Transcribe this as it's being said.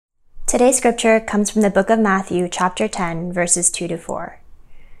Today's scripture comes from the book of Matthew, chapter 10, verses 2-4.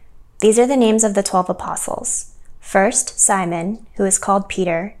 These are the names of the 12 apostles. First, Simon, who is called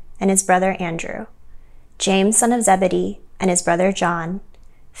Peter, and his brother Andrew. James, son of Zebedee, and his brother John.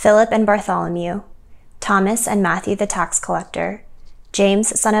 Philip and Bartholomew. Thomas and Matthew the tax collector.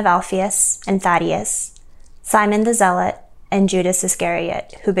 James, son of Alphaeus, and Thaddeus. Simon the zealot, and Judas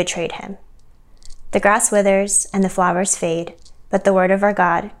Iscariot, who betrayed him. The grass withers and the flowers fade, but the word of our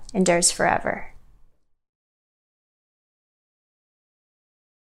God endures forever.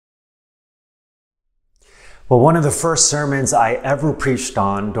 Well, one of the first sermons I ever preached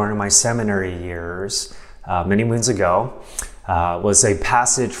on during my seminary years, many moons ago, was a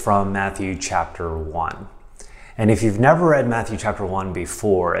passage from Matthew chapter 1. And if you've never read Matthew chapter 1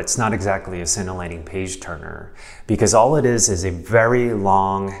 before, it's not exactly a scintillating page turner, because all it is a very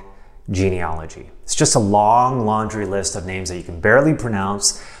long genealogy. It's just a long laundry list of names that you can barely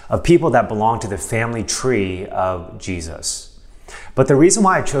pronounce of people that belong to the family tree of Jesus. But the reason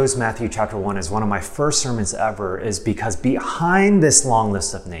why I chose Matthew chapter 1 as one of my first sermons ever is because behind this long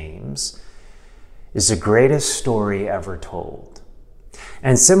list of names is the greatest story ever told.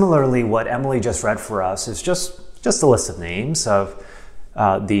 And similarly, what Emily just read for us is just a list of names of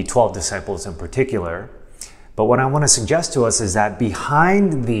the 12 disciples in particular. But what I want to suggest to us is that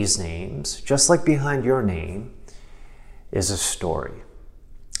behind these names, just like behind your name, is a story.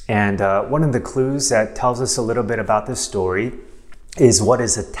 And one of the clues that tells us a little bit about this story is what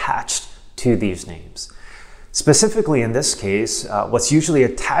is attached to these names. Specifically in this case, what's usually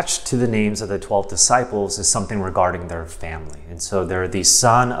attached to the names of the 12 disciples is something regarding their family. And so they're the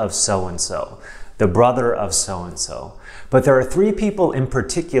son of so-and-so, the brother of so-and-so. But there are three people in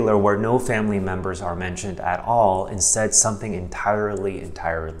particular where no family members are mentioned at all, instead something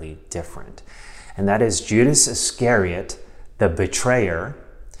entirely different. And that is Judas Iscariot, the betrayer,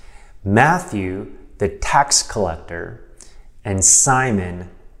 Matthew, the tax collector, and Simon,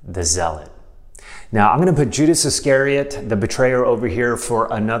 the zealot. Now, I'm going to put Judas Iscariot, the betrayer, over here for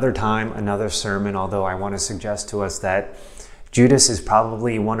another time, another sermon, although I want to suggest to us that Judas is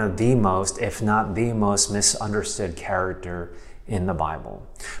probably one of the most, if not the most, misunderstood character in the Bible.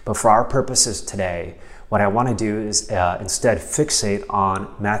 But for our purposes today, what I want to do is instead fixate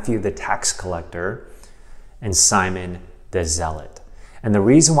on Matthew the tax collector and Simon the zealot. And the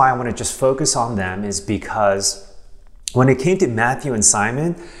reason why I want to just focus on them is because when it came to Matthew and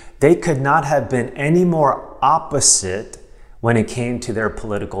Simon, they could not have been any more opposite when it came to their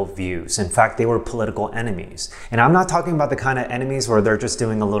political views. In fact, they were political enemies. And I'm not talking about the kind of enemies where they're just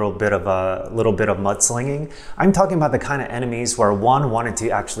doing a little bit of mudslinging. I'm talking about the kind of enemies where one wanted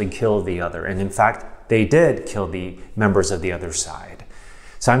to actually kill the other. And in fact, they did kill the members of the other side.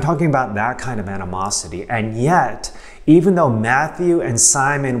 So I'm talking about that kind of animosity. And yet, even though Matthew and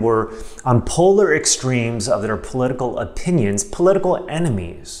Simon were on polar extremes of their political opinions, political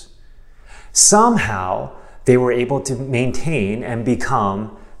enemies, somehow they were able to maintain and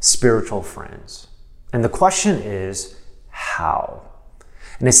become spiritual friends. And the question is, how?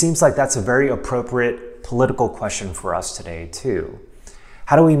 And it seems like that's a very appropriate political question for us today, too.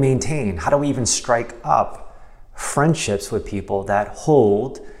 How do we maintain, how do we even strike up friendships with people that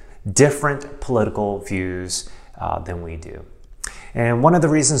hold different political views than we do? And one of the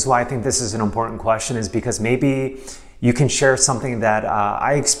reasons why I think this is an important question is because maybe you can share something that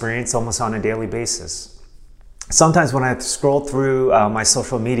I experience almost on a daily basis. Sometimes when I scroll through my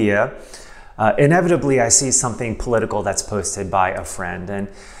social media, inevitably I see something political that's posted by a friend. And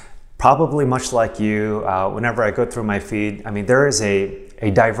probably much like you, whenever I go through my feed, I mean, there is a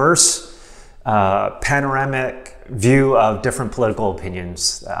diverse panoramic view of different political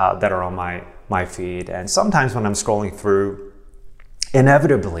opinions that are on my feed. And sometimes when I'm scrolling through,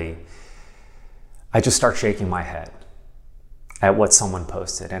 inevitably, I just start shaking my head at what someone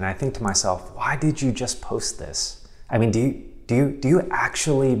posted. And I think to myself, why did you just post this? I mean, do you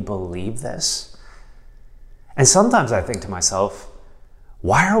actually believe this? And sometimes I think to myself,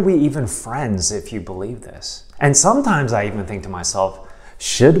 why are we even friends if you believe this? And sometimes I even think to myself,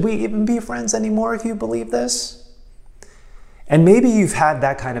 should we even be friends anymore if you believe this? And maybe you've had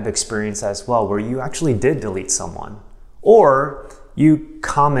that kind of experience as well, where you actually did delete someone, or you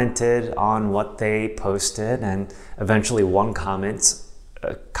commented on what they posted, and eventually one comment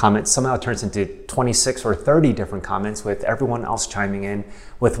somehow turns into 26 or 30 different comments with everyone else chiming in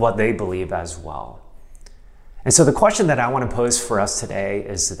with what they believe as well. And so the question that I want to pose for us today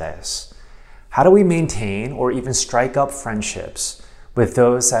is this: how do we maintain or even strike up friendships with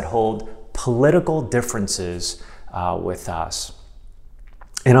those that hold political differences with us?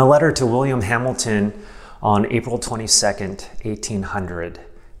 In a letter to William Hamilton on April 22nd, 1800,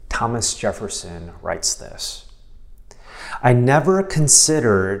 Thomas Jefferson writes this: "I never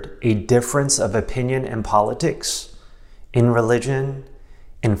considered a difference of opinion in politics, in religion,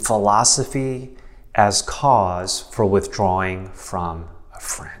 in philosophy as cause for withdrawing from a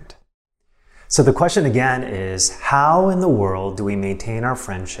friend." So the question again is, how in the world do we maintain our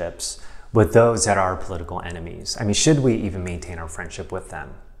friendships with those that are our political enemies? I mean, should we even maintain our friendship with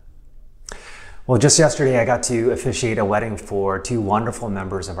them? Well, just yesterday I got to officiate a wedding for two wonderful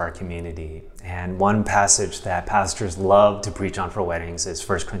members of our community. And one passage that pastors love to preach on for weddings is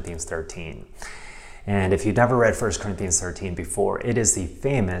 1 Corinthians 13. And if you've never read 1 Corinthians 13 before, it is the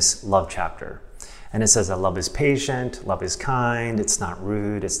famous love chapter. And it says that love is patient, love is kind, it's not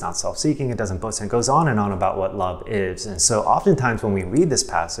rude, it's not self-seeking, it doesn't boast, and it goes on and on about what love is. And so oftentimes when we read this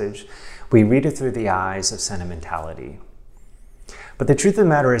passage, we read it through the eyes of sentimentality. But the truth of the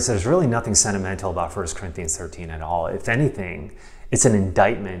matter is there's really nothing sentimental about 1 Corinthians 13 at all. If anything, it's an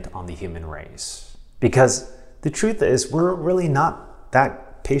indictment on the human race. Because the truth is we're really not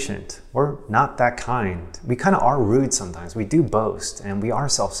that patient. We're not that kind. We kind of are rude sometimes. We do boast and we are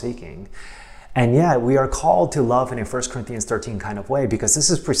self-seeking. And yet we are called to love in a 1 Corinthians 13 kind of way, because this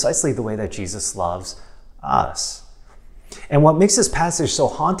is precisely the way that Jesus loves us. And what makes this passage so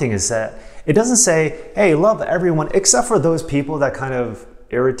haunting is that it doesn't say, hey, love everyone except for those people that kind of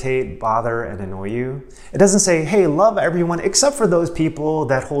irritate, bother, and annoy you. It doesn't say, hey, love everyone except for those people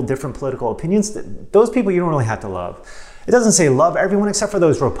that hold different political opinions. Those people you don't really have to love. It doesn't say love everyone except for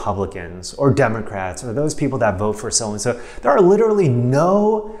those Republicans or Democrats or those people that vote for so-and-so.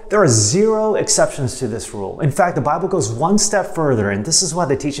 There are zero exceptions to this rule. In fact, the Bible goes one step further, and this is why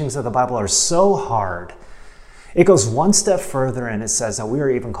the teachings of the Bible are so hard. It goes one step further and it says that we are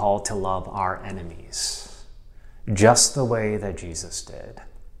even called to love our enemies, just the way that Jesus did.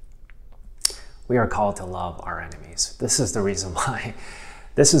 We are called to love our enemies. This is the reason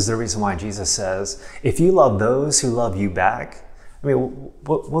why Jesus says, if you love those who love you back, I mean,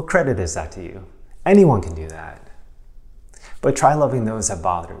 what credit is that to you? Anyone can do that. But try loving those that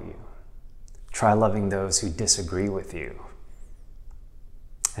bother you. Try loving those who disagree with you.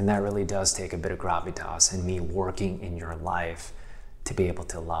 And that really does take a bit of gravitas and me working in your life to be able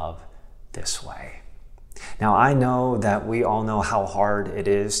to love this way. Now, I know that we all know how hard it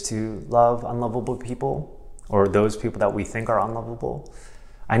is to love unlovable people, or those people that we think are unlovable.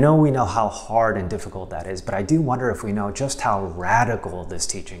 I know we know how hard and difficult that is, but I do wonder if we know just how radical this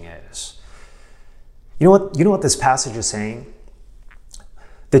teaching is. You know what this passage is saying?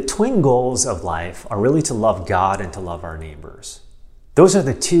 The twin goals of life are really to love God and to love our neighbors. Those are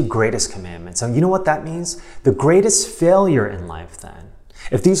the two greatest commandments. And you know what that means? The greatest failure in life then.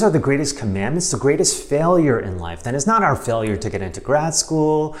 If these are the greatest commandments, the greatest failure in life, then it's not our failure to get into grad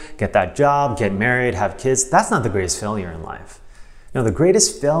school, get that job, get married, have kids. That's not the greatest failure in life. No, the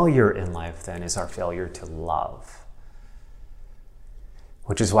greatest failure in life then is our failure to love.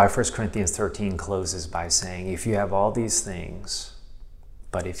 Which is why 1 Corinthians 13 closes by saying, if you have all these things,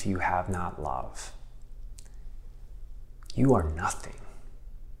 but if you have not love, you are nothing.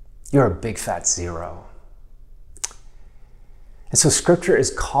 You're a big fat zero. And so Scripture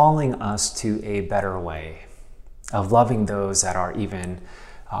is calling us to a better way of loving those that are even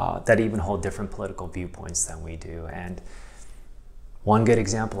hold different political viewpoints than we do. And one good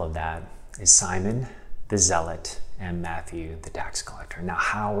example of that is Simon the Zealot and Matthew the tax collector. Now,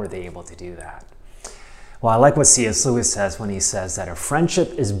 how were they able to do that? Well, I like what C.S. Lewis says when he says that a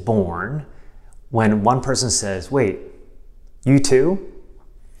friendship is born when one person says, wait, you too?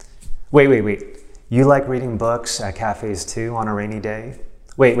 Wait. You like reading books at cafes too on a rainy day?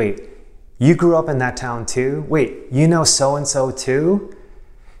 Wait. You grew up in that town too? Wait, you know so-and-so too?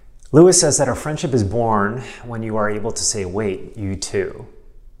 Lewis says that a friendship is born when you are able to say, wait, you too.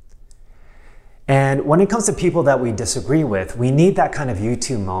 And when it comes to people that we disagree with, we need that kind of you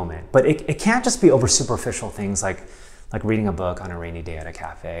too moment. But it can't just be over superficial things like reading a book on a rainy day at a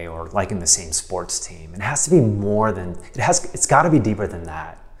cafe or liking the same sports team. It has to be more than, it's got to be deeper than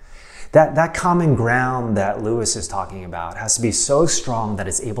that. That common ground that Lewis is talking about has to be so strong that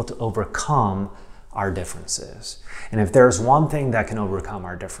it's able to overcome our differences. And if there's one thing that can overcome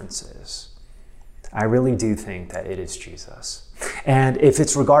our differences, I really do think that it is Jesus. And if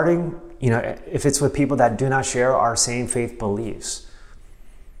it's if it's with people that do not share our same faith beliefs,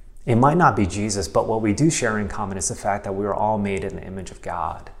 it might not be Jesus, but what we do share in common is the fact that we are all made in the image of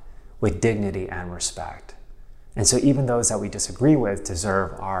God with dignity and respect. And so even those that we disagree with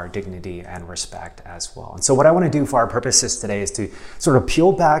deserve our dignity and respect as well. And so what I want to do for our purposes today is to sort of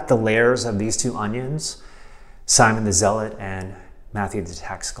peel back the layers of these two onions, Simon the Zealot and Matthew the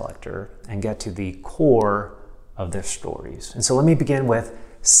tax collector, and get to the core of their stories. And so let me begin with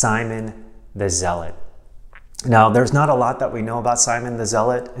Simon the Zealot. Now, there's not a lot that we know about Simon the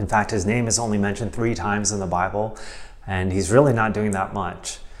Zealot. In fact, his name is only mentioned 3 times in the Bible, and he's really not doing that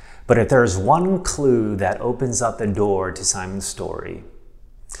much. But if there's one clue that opens up the door to Simon's story,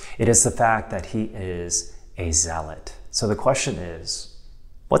 it is the fact that he is a zealot. So the question is,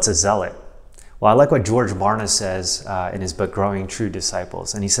 what's a zealot? Well, I like what George Barna says in his book, Growing True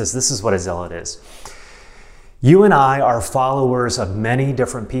Disciples. And he says, this is what a zealot is. You and I are followers of many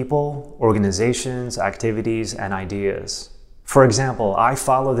different people, organizations, activities, and ideas. For example, I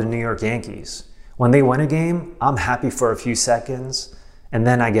follow the New York Yankees. When they win a game, I'm happy for a few seconds, and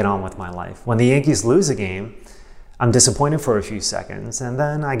then I get on with my life. When the Yankees lose a game, I'm disappointed for a few seconds, and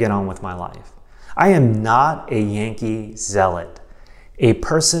then I get on with my life. I am not a Yankee zealot, a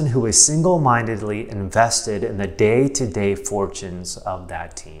person who is single-mindedly invested in the day-to-day fortunes of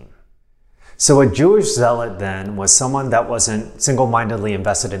that team. So a Jewish zealot then was someone that wasn't single-mindedly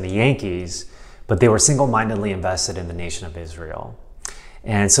invested in the Yankees, but they were single-mindedly invested in the nation of Israel.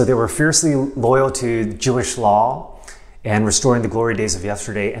 And so they were fiercely loyal to Jewish law and restoring the glory days of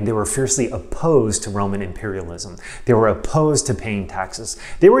yesterday, and they were fiercely opposed to Roman imperialism. They were opposed to paying taxes.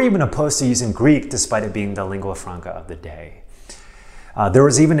 They were even opposed to using Greek, despite it being the lingua franca of the day. There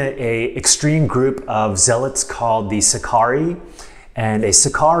was even an extreme group of zealots called the Sicarii, and a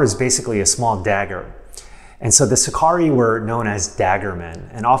Sicar is basically a small dagger. And so the Sicarii were known as daggermen.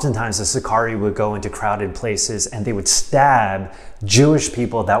 And oftentimes the Sicarii would go into crowded places and they would stab Jewish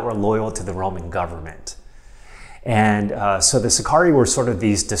people that were loyal to the Roman government. And so the Sicarii were sort of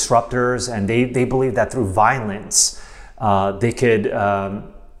these disruptors, and they believed that through violence, they could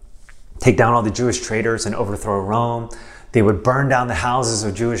take down all the Jewish traders and overthrow Rome. They would burn down the houses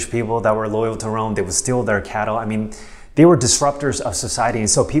of Jewish people that were loyal to Rome. They would steal their cattle. I mean, they were disruptors of society, and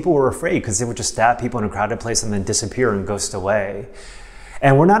so people were afraid because they would just stab people in a crowded place and then disappear and ghost away.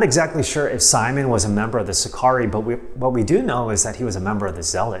 And we're not exactly sure if Simon was a member of the Sicarii, but what we do know is that he was a member of the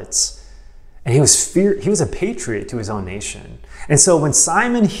Zealots. And he was a patriot to his own nation. And so when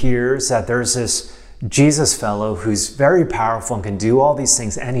Simon hears that there's this Jesus fellow who's very powerful and can do all these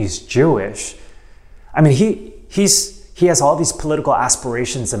things, and he's Jewish, I mean, he has all these political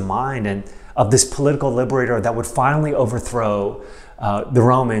aspirations in mind, and of this political liberator that would finally overthrow the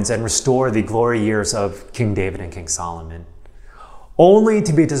Romans and restore the glory years of King David and King Solomon, only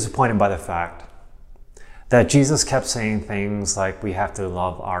to be disappointed by the fact that Jesus kept saying things like, we have to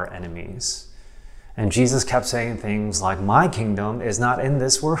love our enemies. And Jesus kept saying things like, my kingdom is not in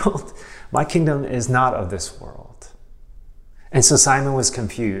this world. My kingdom is not of this world. And so Simon was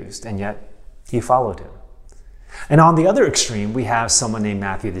confused, and yet he followed him. And on the other extreme, we have someone named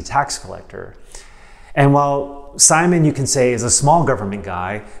Matthew the tax collector. And while Simon, you can say, is a small government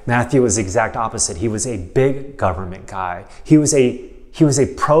guy, Matthew was the exact opposite. He was a big government guy. He was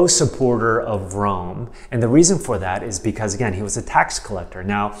a pro-supporter of Rome. And the reason for that is because, again, he was a tax collector.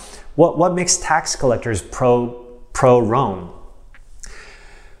 Now, what makes tax collectors pro-Rome?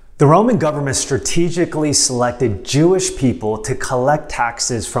 The Roman government strategically selected Jewish people to collect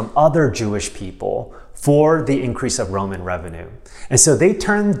taxes from other Jewish people for the increase of Roman revenue. And so they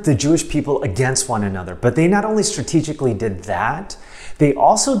turned the Jewish people against one another. But they not only strategically did that, they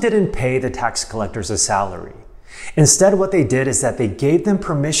also didn't pay the tax collectors a salary. Instead, what they did is that they gave them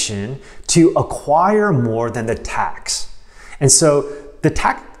permission to acquire more than the tax. And so the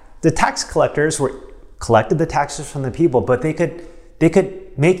tax collectors collected the taxes from the people, but they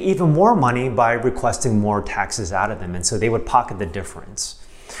could make even more money by requesting more taxes out of them. And so they would pocket the difference.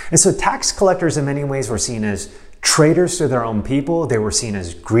 And so tax collectors in many ways were seen as traitors to their own people. They were seen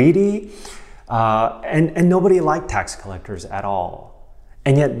as greedy, and nobody liked tax collectors at all.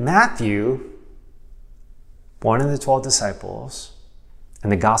 And yet Matthew, one of the 12 disciples, in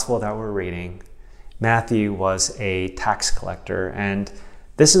the gospel that we're reading, Matthew was a tax collector. And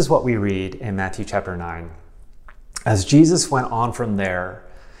this is what we read in Matthew chapter 9. As Jesus went on from there,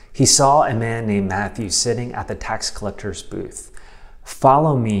 he saw a man named Matthew sitting at the tax collector's booth.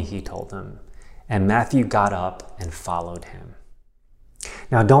 "Follow me," he told him. And Matthew got up and followed him.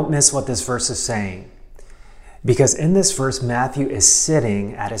 Now, don't miss what this verse is saying, because in this verse, Matthew is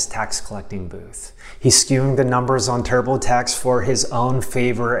sitting at his tax collecting booth. He's skewing the numbers on TurboTax for his own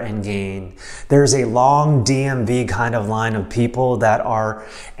favor and gain. There's a long DMV kind of line of people that are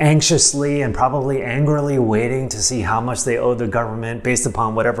anxiously and probably angrily waiting to see how much they owe the government based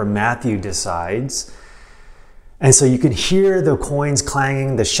upon whatever Matthew decides. And so you can hear the coins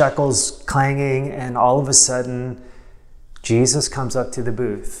clanging, the shekels clanging, and all of a sudden, Jesus comes up to the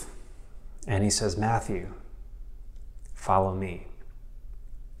booth and he says, "Matthew, follow me."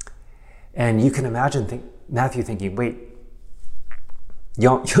 And you can imagine Matthew thinking, wait,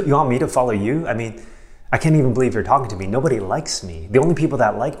 You want me to follow you? I mean, I can't even believe you're talking to me. Nobody likes me. The only people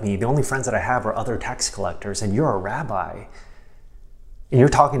that like me, the only friends that I have are other tax collectors, and you're a rabbi. And you're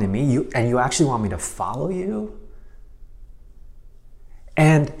talking to me, and you actually want me to follow you?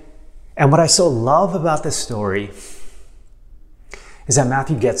 And what I so love about this story is that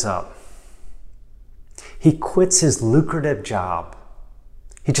Matthew gets up. He quits his lucrative job.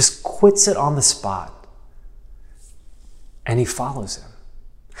 He just quits it on the spot. And he follows him.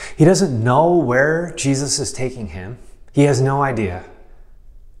 He doesn't know where Jesus is taking him. He has no idea.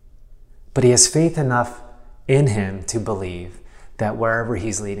 But he has faith enough in him to believe that wherever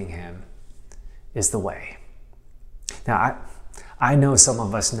he's leading him is the way. Now, I know some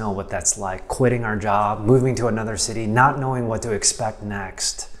of us know what that's like, quitting our job, moving to another city, not knowing what to expect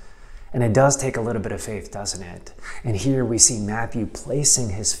next. And it does take a little bit of faith, doesn't it? And here we see Matthew placing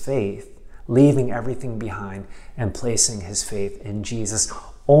his faith, leaving everything behind and placing his faith in Jesus,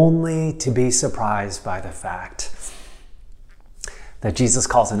 only to be surprised by the fact that Jesus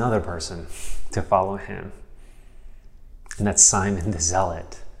calls another person to follow him. And that's Simon the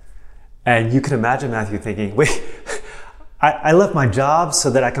Zealot. And you can imagine Matthew thinking, wait, I left my job so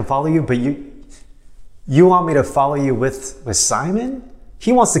that I can follow you, but you want me to follow you with Simon?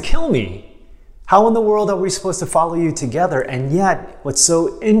 He wants to kill me. How in the world are we supposed to follow you together? And yet, what's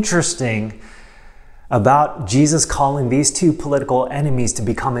so interesting about Jesus calling these two political enemies to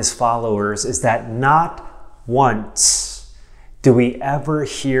become his followers is that not once do we ever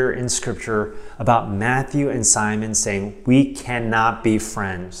hear in Scripture about Matthew and Simon saying, we cannot be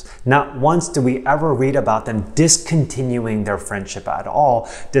friends. Not once do we ever read about them discontinuing their friendship at all,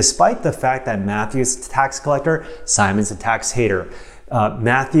 despite the fact that Matthew is a tax collector, Simon's a tax hater.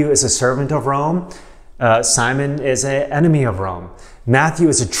 Matthew is a servant of Rome. Simon is an enemy of Rome. Matthew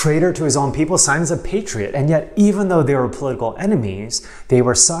is a traitor to his own people. Simon's a patriot. And yet, even though they were political enemies, they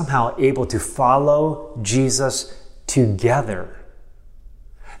were somehow able to follow Jesus together.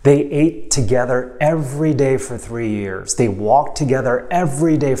 They ate together every day for 3 years. They walked together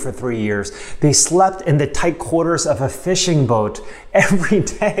every day for 3 years. They slept in the tight quarters of a fishing boat every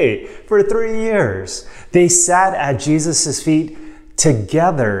day for 3 years. They sat at Jesus' feet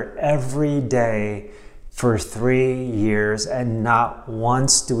together every day for 3 years, and not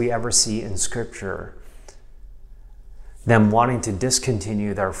once do we ever see in Scripture them wanting to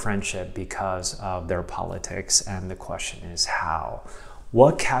discontinue their friendship because of their politics. And the question is how?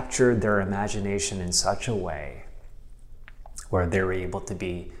 What captured their imagination in such a way where they were able to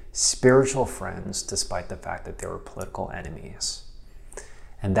be spiritual friends despite the fact that they were political enemies?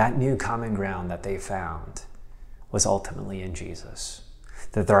 And that new common ground that they found was ultimately in Jesus.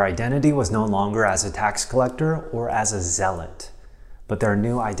 That their identity was no longer as a tax collector or as a zealot, but their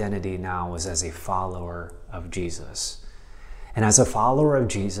new identity now was as a follower of Jesus. And as a follower of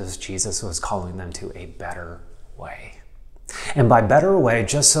Jesus, Jesus was calling them to a better way. And by better way,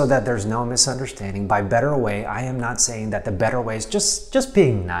 just so that there's no misunderstanding, by better way, I am not saying that the better way is just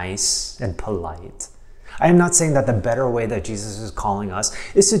being nice and polite. I am not saying that the better way that Jesus is calling us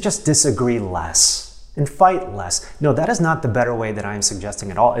is to just disagree less and fight less. No, that is not the better way that I am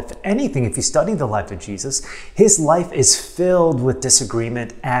suggesting at all. If anything, if you study the life of Jesus, his life is filled with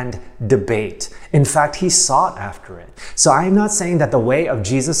disagreement and debate. In fact, he sought after it. So I am not saying that the way of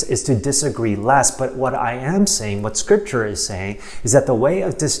Jesus is to disagree less, but what I am saying, what Scripture is saying, is that the way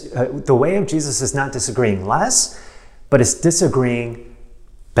of Jesus is not disagreeing less, but it's disagreeing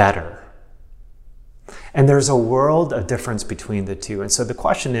better. And there's a world of difference between the two. And so the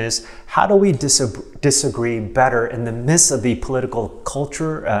question is, how do we disagree better in the midst of the political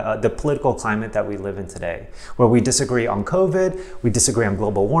culture, the political climate that we live in today, where we disagree on COVID, we disagree on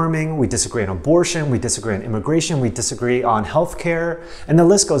global warming, we disagree on abortion, we disagree on immigration, we disagree on healthcare, and the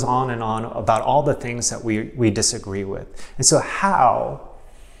list goes on and on about all the things that we disagree with. And so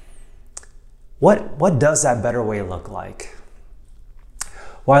what does that better way look like?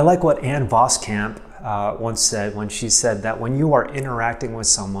 Well, I like what Ann Voskamp once said when she said that when you are interacting with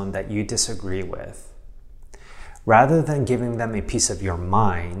someone that you disagree with, rather than giving them a piece of your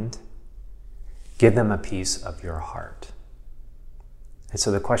mind, give them a piece of your heart. And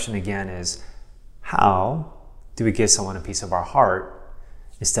so the question again is, how do we give someone a piece of our heart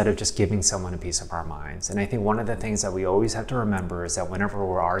instead of just giving someone a piece of our minds? And I think one of the things that we always have to remember is that whenever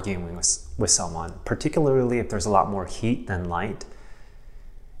we're arguing with someone, particularly if there's a lot more heat than light,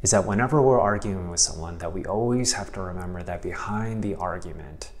 is that whenever we're arguing with someone, that we always have to remember that behind the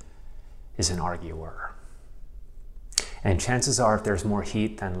argument is an arguer. And chances are, if there's more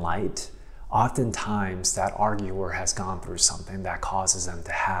heat than light, oftentimes that arguer has gone through something that causes them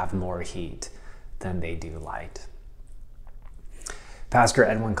to have more heat than they do light. Pastor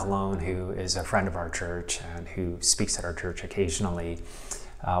Edwin Colon, who is a friend of our church and who speaks at our church occasionally,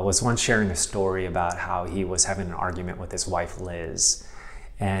 was once sharing a story about how he was having an argument with his wife, Liz.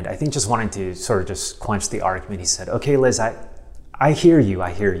 And I think just wanting to sort of just quench the argument, he said, "Okay, Liz, I hear you,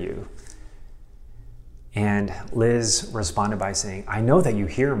 I hear you." And Liz responded by saying, "I know that you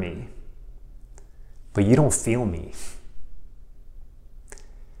hear me, but you don't feel me."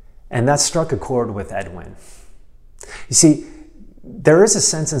 And that struck a chord with Edwin. You see, there is a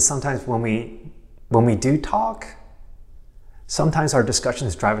sense in sometimes when we do talk, sometimes our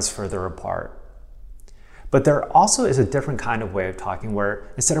discussions drive us further apart. But there also is a different kind of way of talking where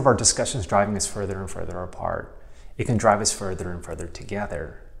instead of our discussions driving us further and further apart, it can drive us further and further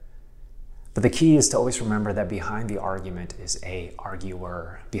together. But the key is to always remember that behind the argument is a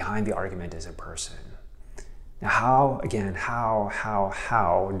arguer. Behind the argument is a person. Now, how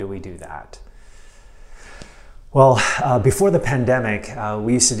do we do that? Well, before the pandemic,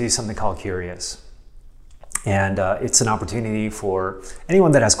 we used to do something called Curious. And it's an opportunity for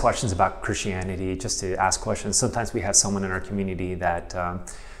anyone that has questions about Christianity just to ask questions. Sometimes we have someone in our community that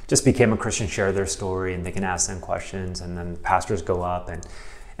just became a Christian share their story, and they can ask them questions, and then pastors go up and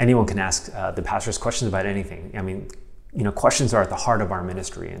anyone can ask the pastors questions about anything. I mean, questions are at the heart of our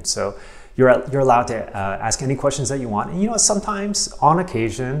ministry. And so you're allowed to ask any questions that you want. And sometimes on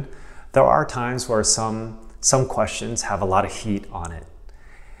occasion, there are times where some questions have a lot of heat on it.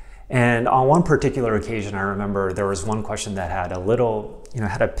 And on one particular occasion, I remember there was one question that had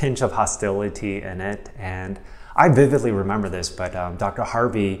had a pinch of hostility in it. And I vividly remember this, but Dr.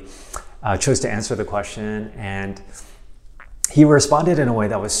 Harvey chose to answer the question, and he responded in a way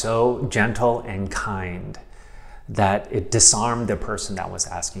that was so gentle and kind that it disarmed the person that was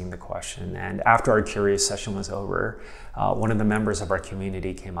asking the question. And after our Curious session was over, one of the members of our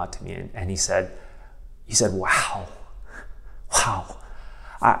community came up to me and he said, wow,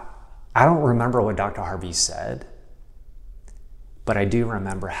 I don't remember what Dr. Harvey said, but I do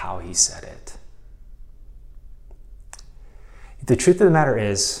remember how he said it. The truth of the matter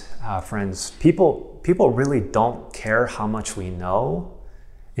is, friends, people really don't care how much we know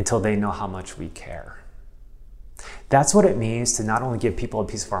until they know how much we care. That's what it means to not only give people a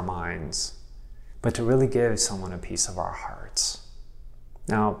piece of our minds, but to really give someone a piece of our hearts.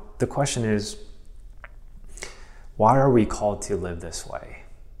 Now, the question is, why are we called to live this way?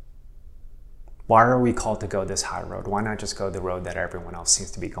 Why are we called to go this high road? Why not just go the road that everyone else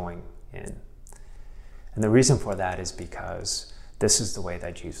seems to be going in? And the reason for that is because this is the way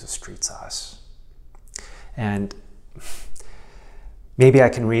that Jesus treats us. And maybe I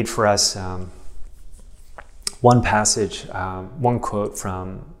can read for us one passage, one quote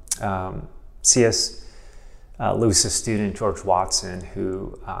from C.S. Lewis's student, George Watson,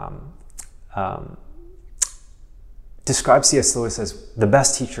 who describes C.S. Lewis as the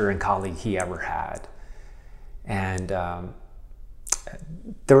best teacher and colleague he ever had. And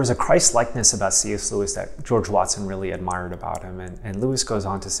there was a Christ-likeness about C.S. Lewis that George Watson really admired about him. And Lewis goes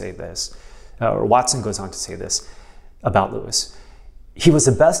on to say this, or Watson goes on to say this about Lewis. "He was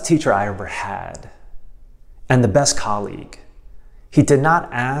the best teacher I ever had and the best colleague. He did not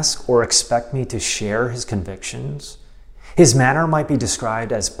ask or expect me to share his convictions. His manner might be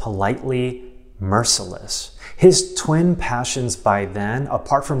described as politely merciless. His twin passions by then,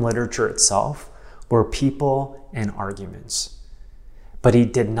 apart from literature itself, were people and arguments. But he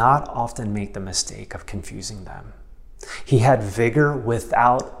did not often make the mistake of confusing them. He had vigor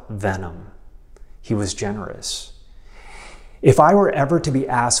without venom. He was generous. If I were ever to be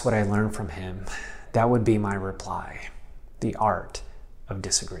asked what I learned from him, that would be my reply: the art of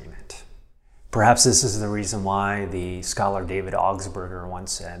disagreement." Perhaps this is the reason why the scholar David Augsburger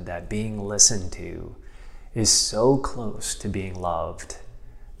once said that being listened to is so close to being loved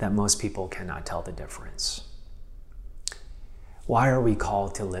that most people cannot tell the difference. Why are we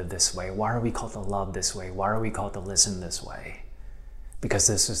called to live this way? Why are we called to love this way? Why are we called to listen this way? Because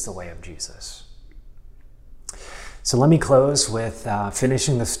this is the way of Jesus. So let me close with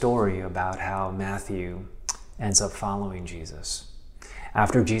finishing the story about how Matthew ends up following Jesus.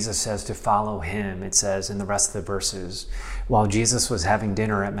 After Jesus says to follow him, it says in the rest of the verses, while Jesus was having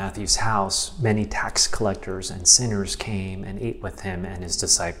dinner at Matthew's house, many tax collectors and sinners came and ate with him and his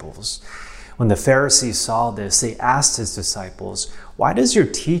disciples. When the Pharisees saw this, they asked his disciples, "Why does your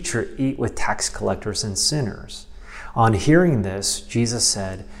teacher eat with tax collectors and sinners?" On hearing this, Jesus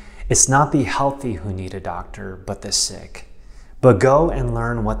said, "It's not the healthy who need a doctor, but the sick. But go and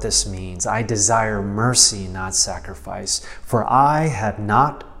learn what this means. I desire mercy, not sacrifice, for I have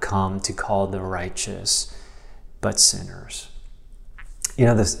not come to call the righteous, but sinners."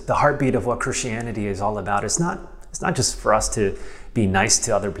 The heartbeat of what Christianity is all about is not It's not just for us to be nice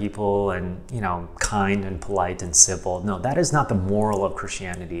to other people and, kind and polite and civil. No, that is not the moral of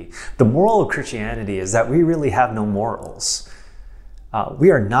Christianity. The moral of Christianity is that we really have no morals.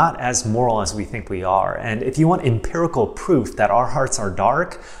 We are not as moral as we think we are. And if you want empirical proof that our hearts are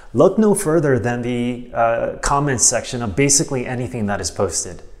dark, look no further than the comments section of basically anything that is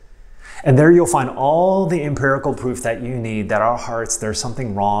posted. And there you'll find all the empirical proof that you need that our hearts, there's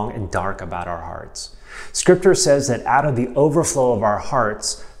something wrong and dark about our hearts. Scripture says that out of the overflow of our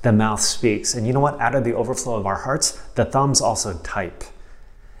hearts, the mouth speaks. And you know what? Out of the overflow of our hearts, the thumbs also type.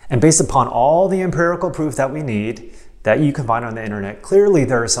 And based upon all the empirical proof that we need, that you can find on the internet, clearly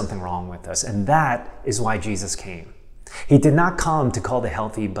there is something wrong with us. And that is why Jesus came. He did not come to call the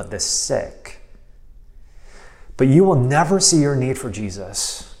healthy, but the sick. But you will never see your need for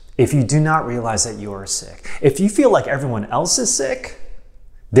Jesus if you do not realize that you are sick. If you feel like everyone else is sick,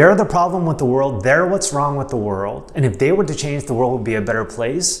 they're the problem with the world, they're what's wrong with the world, and if they were to change, the world would be a better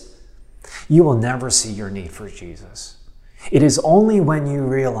place, you will never see your need for Jesus. It is only when you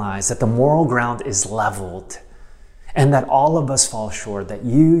realize that the moral ground is leveled and that all of us fall short, that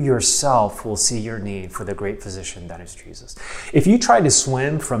you yourself will see your need for the great physician that is Jesus. If you tried to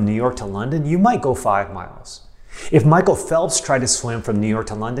swim from New York to London, you might go 5 miles. If Michael Phelps tried to swim from New York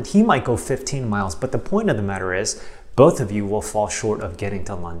to London, he might go 15 miles. But the point of the matter is, both of you will fall short of getting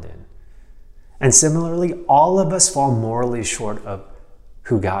to London. And similarly, all of us fall morally short of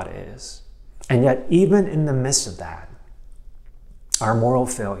who God is. And yet, even in the midst of that, our moral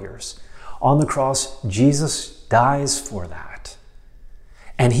failures, on the cross, Jesus dies for that.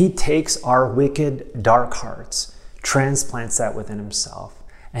 And he takes our wicked, dark hearts, transplants that within himself,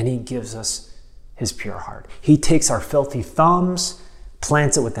 and he gives us his pure heart. He takes our filthy thumbs,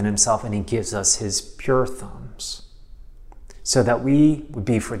 plants it within himself, and he gives us his pure thumbs, so that we would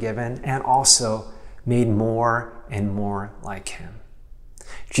be forgiven and also made more and more like him.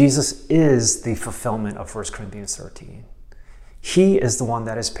 Jesus is the fulfillment of 1 Corinthians 13. He is the one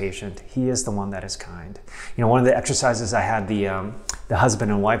that is patient. He is the one that is kind. One of the exercises I had the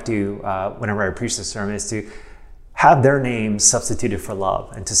husband and wife do whenever I preach the sermon is to have their names substituted for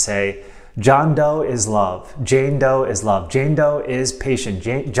love and to say, John Doe is love, Jane Doe is love, Jane Doe is patient,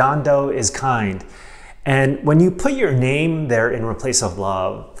 John Doe is kind. And when you put your name there in place of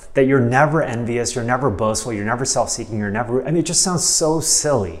love, that you're never envious, you're never boastful, you're never self-seeking, it just sounds so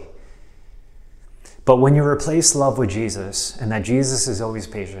silly. But when you replace love with Jesus, and that Jesus is always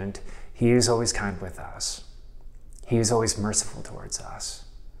patient, he is always kind with us. He is always merciful towards us.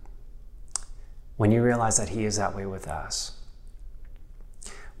 When you realize that he is that way with us,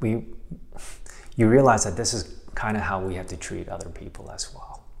 you realize that this is kind of how we have to treat other people as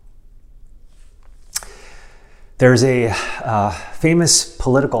well. There's a famous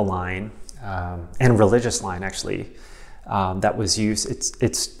political line, and religious line actually, that was used.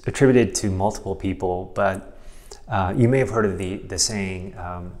 It's attributed to multiple people, but you may have heard of the saying,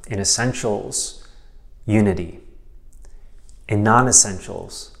 in essentials, unity. In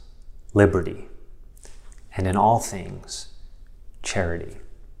non-essentials, liberty. And in all things, charity.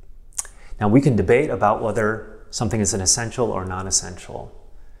 Now we can debate about whether something is an essential or non-essential.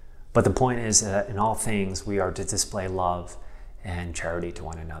 But the point is that in all things, we are to display love and charity to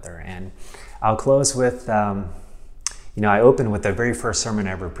one another. And I'll close with, I opened with the very first sermon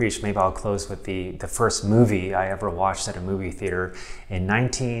I ever preached. Maybe I'll close with the first movie I ever watched at a movie theater. In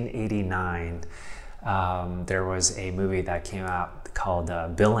 1989, there was a movie that came out called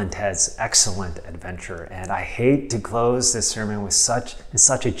Bill and Ted's Excellent Adventure. And I hate to close this sermon with such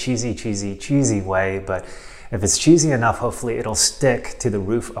a cheesy way, but if it's cheesy enough, hopefully it'll stick to the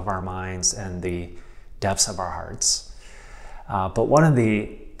roof of our minds and the depths of our hearts. But one of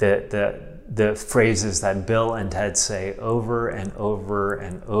the phrases that Bill and Ted say over and over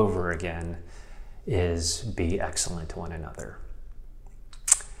and over again is, be excellent to one another.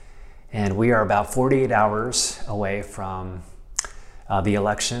 And we are about 48 hours away from the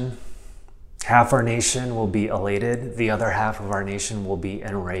election. Half our nation will be elated. The other half of our nation will be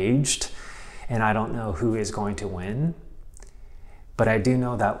enraged. And I don't know who is going to win, but I do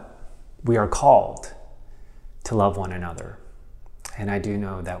know that we are called to love one another. And I do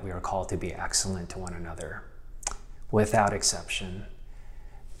know that we are called to be excellent to one another, without exception,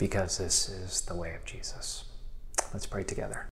 because this is the way of Jesus. Let's pray together.